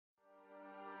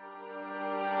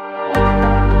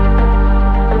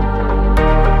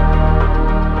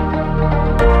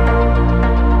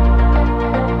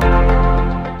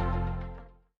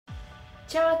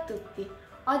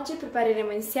Oggi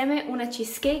prepareremo insieme una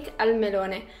cheesecake al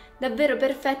melone, davvero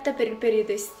perfetta per il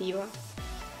periodo estivo.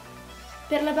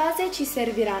 Per la base ci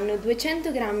serviranno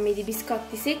 200 g di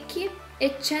biscotti secchi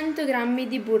e 100 g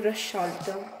di burro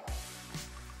sciolto.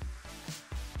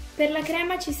 Per la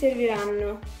crema ci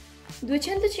serviranno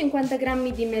 250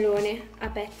 g di melone a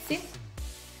pezzi,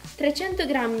 300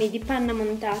 g di panna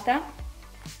montata,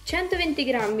 120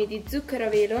 g di zucchero a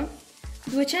velo,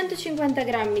 250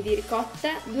 g di ricotta,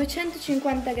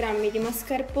 250 g di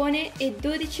mascarpone e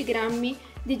 12 g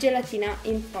di gelatina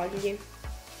in fogli.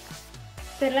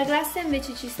 Per la glassa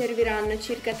invece ci serviranno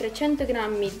circa 300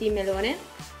 g di melone,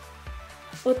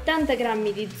 80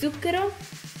 g di zucchero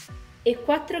e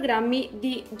 4 g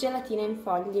di gelatina in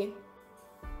fogli.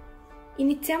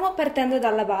 Iniziamo partendo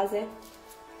dalla base.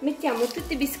 Mettiamo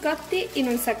tutti i biscotti in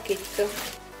un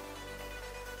sacchetto.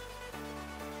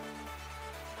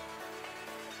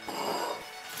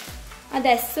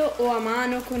 Adesso, o a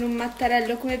mano, con un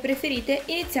mattarello come preferite,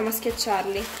 iniziamo a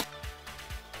schiacciarli.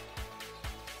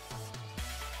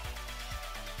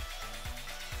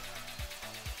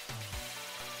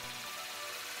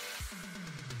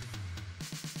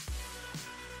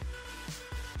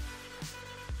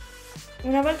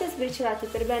 Una volta sbriciolati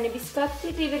per bene i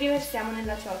biscotti, li riversiamo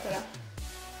nella ciotola.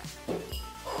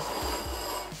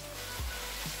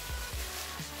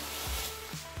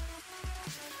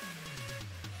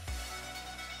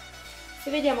 Se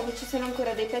vediamo che ci sono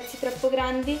ancora dei pezzi troppo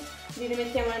grandi, li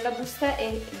rimettiamo nella busta e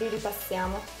li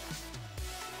ripassiamo.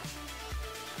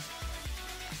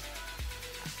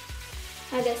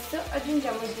 Adesso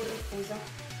aggiungiamo il burro fuso.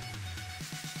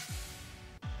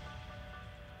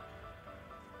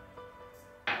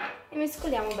 E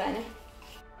mescoliamo bene.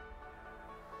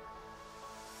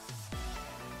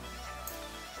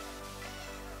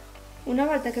 Una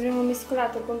volta che avremo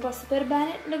mescolato il composto per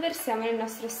bene, lo versiamo nel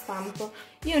nostro stampo.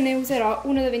 Io ne userò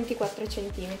uno da 24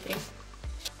 cm.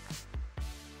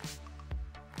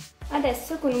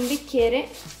 Adesso con un bicchiere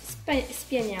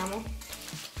spianiamo.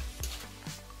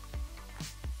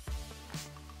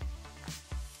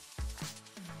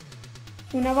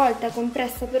 Una volta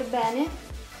compressa per bene,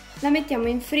 la mettiamo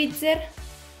in freezer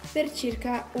per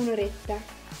circa un'oretta.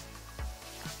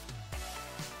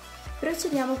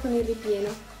 Procediamo con il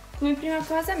ripieno. Come prima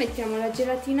cosa mettiamo la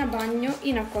gelatina a bagno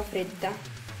in acqua fredda.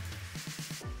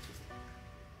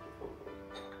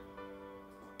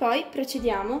 Poi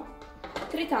procediamo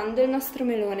tritando il nostro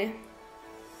melone.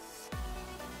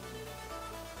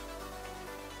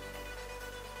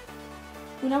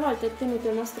 Una volta ottenuto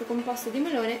il nostro composto di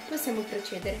melone possiamo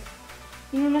procedere.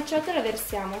 In una ciotola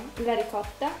versiamo la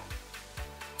ricotta,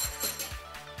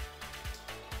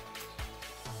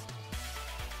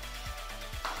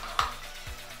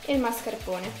 e il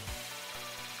mascarpone.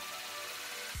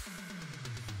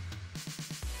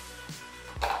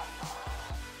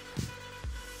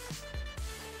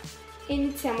 E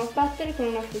iniziamo a battere con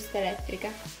una frusta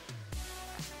elettrica.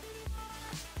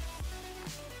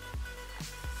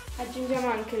 Aggiungiamo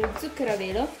anche lo zucchero a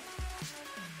velo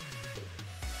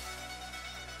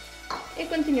e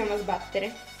continuiamo a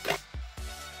sbattere.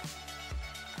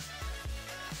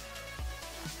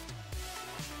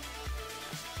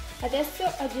 Adesso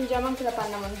aggiungiamo anche la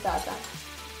panna montata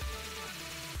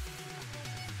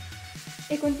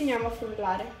e continuiamo a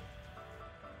frullare.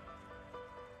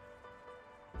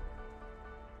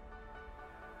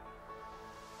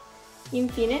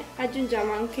 Infine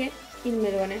aggiungiamo anche il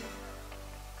melone.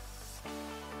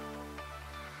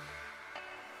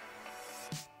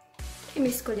 E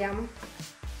mescoliamo.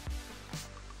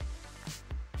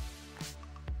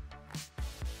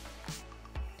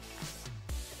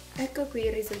 Ecco qui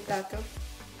il risultato.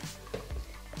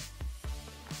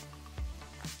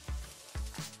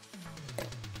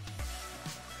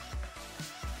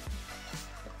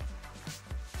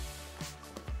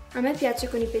 A me piace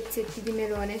con i pezzetti di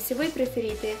melone, se voi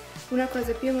preferite una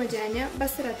cosa più omogenea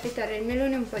basterà tritare il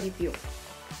melone un po' di più.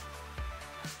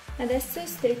 Adesso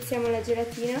strizziamo la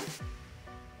gelatina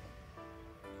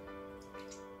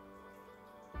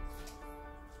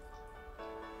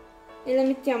e la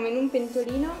mettiamo in un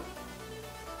pentolino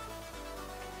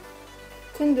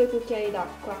con 2 cucchiai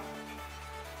d'acqua.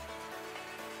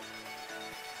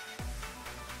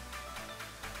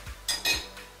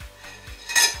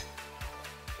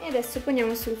 E adesso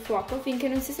poniamo sul fuoco finché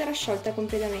non si sarà sciolta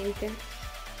completamente.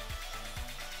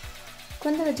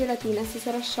 Quando la gelatina si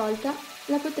sarà sciolta,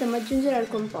 la potremo aggiungere al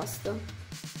composto.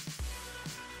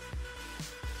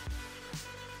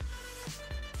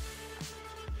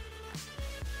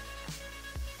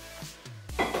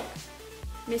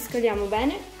 Mescoliamo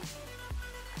bene.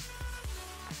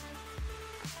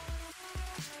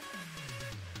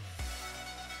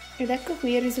 Ed ecco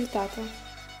qui il risultato.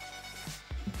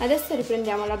 Adesso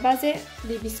riprendiamo la base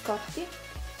dei biscotti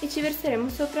e ci verseremo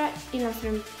sopra il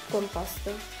nostro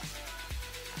composto.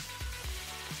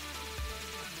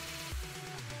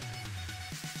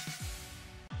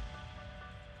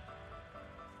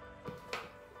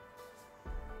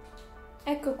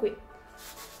 Ecco qui.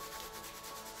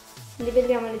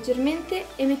 Livelliamo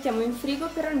leggermente e mettiamo in frigo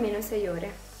per almeno 6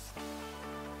 ore.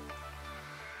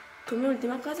 Come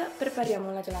ultima cosa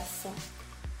prepariamo la glassa.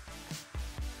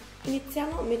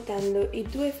 Iniziamo mettendo i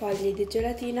 2 fogli di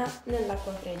gelatina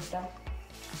nell'acqua fredda.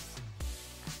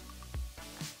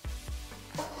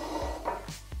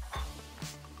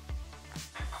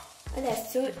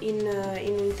 Adesso in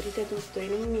un tritatutto,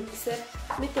 in un mixer,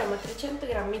 mettiamo 300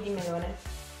 g di melone.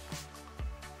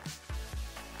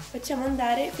 Facciamo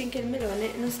andare finché il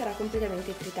melone non sarà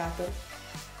completamente tritato.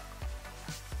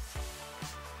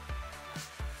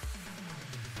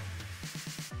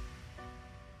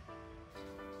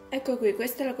 Ecco qui,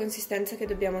 questa è la consistenza che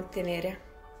dobbiamo ottenere.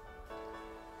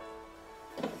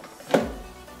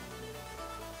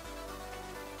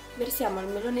 Versiamo il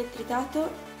melone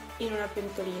tritato in una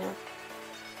pentolina.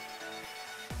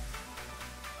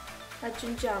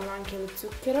 Aggiungiamo anche lo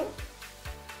zucchero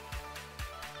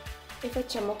e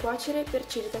facciamo cuocere per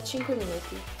circa 5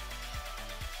 minuti.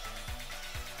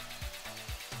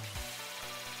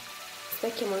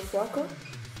 Stacchiamo il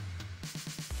fuoco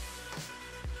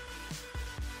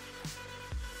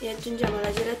e aggiungiamo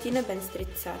la gelatina ben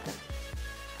strizzata.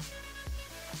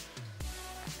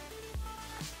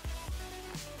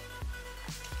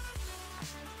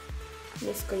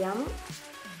 Mescoliamo.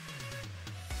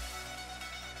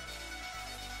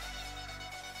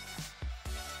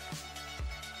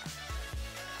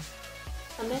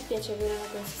 A me piace avere una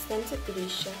consistenza più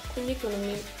liscia, quindi con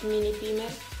un mini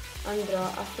primer andrò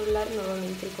a frullare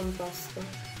nuovamente il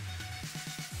composto.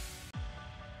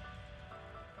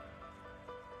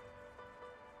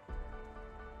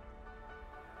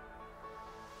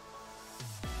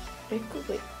 Ecco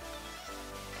qui.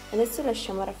 Adesso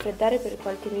lasciamo raffreddare per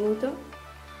qualche minuto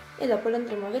e dopo lo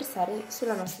andremo a versare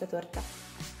sulla nostra torta.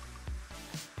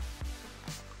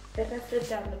 Per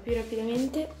raffreddarlo più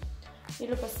rapidamente io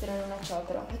lo passerò in una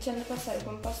ciotola, facendo passare il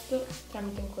composto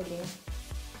tramite un colino.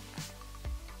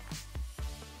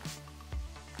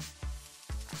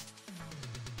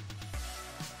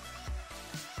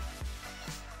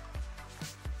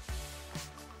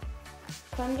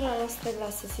 Quando la nostra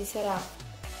glassa si sarà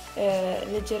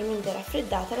leggermente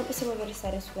raffreddata, la possiamo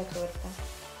versare sulla torta.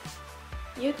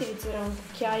 Io utilizzerò un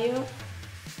cucchiaio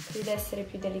per essere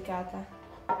più delicata.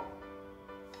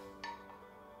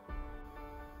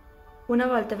 Una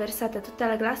volta versata tutta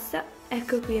la glassa,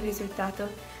 ecco qui il risultato.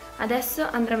 Adesso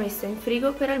andrà messa in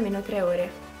frigo per almeno 3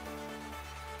 ore.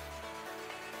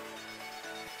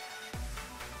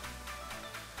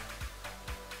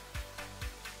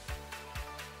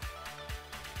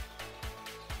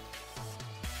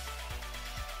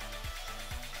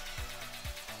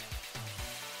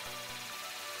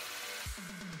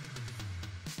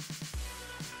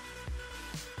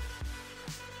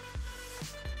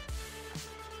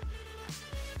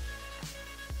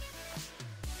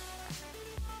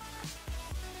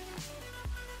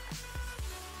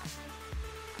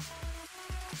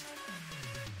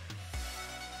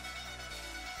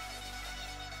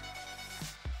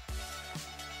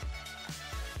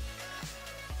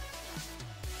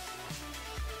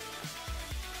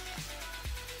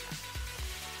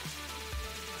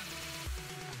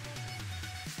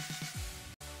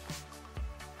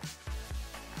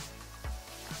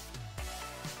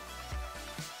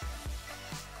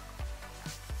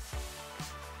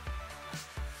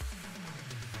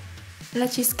 La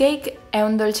cheesecake è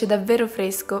un dolce davvero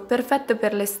fresco, perfetto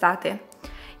per l'estate.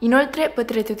 Inoltre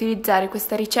potrete utilizzare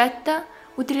questa ricetta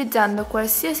utilizzando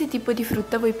qualsiasi tipo di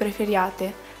frutta voi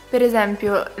preferiate, per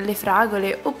esempio le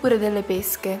fragole oppure delle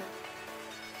pesche.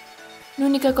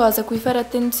 L'unica cosa a cui fare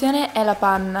attenzione è la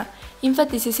panna,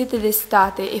 infatti se siete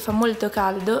d'estate e fa molto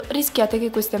caldo rischiate che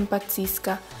questa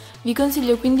impazzisca. Vi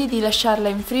consiglio quindi di lasciarla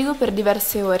in frigo per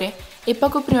diverse ore e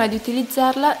poco prima di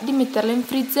utilizzarla di metterla in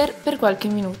freezer per qualche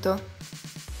minuto.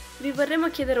 Vi vorremmo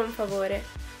chiedere un favore.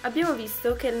 Abbiamo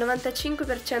visto che il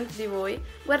 95% di voi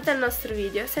guarda il nostro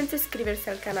video senza iscriversi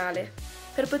al canale.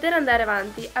 Per poter andare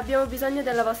avanti abbiamo bisogno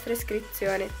della vostra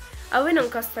iscrizione. A voi non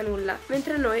costa nulla,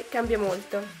 mentre a noi cambia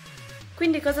molto.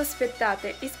 Quindi cosa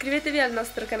aspettate? Iscrivetevi al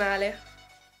nostro canale!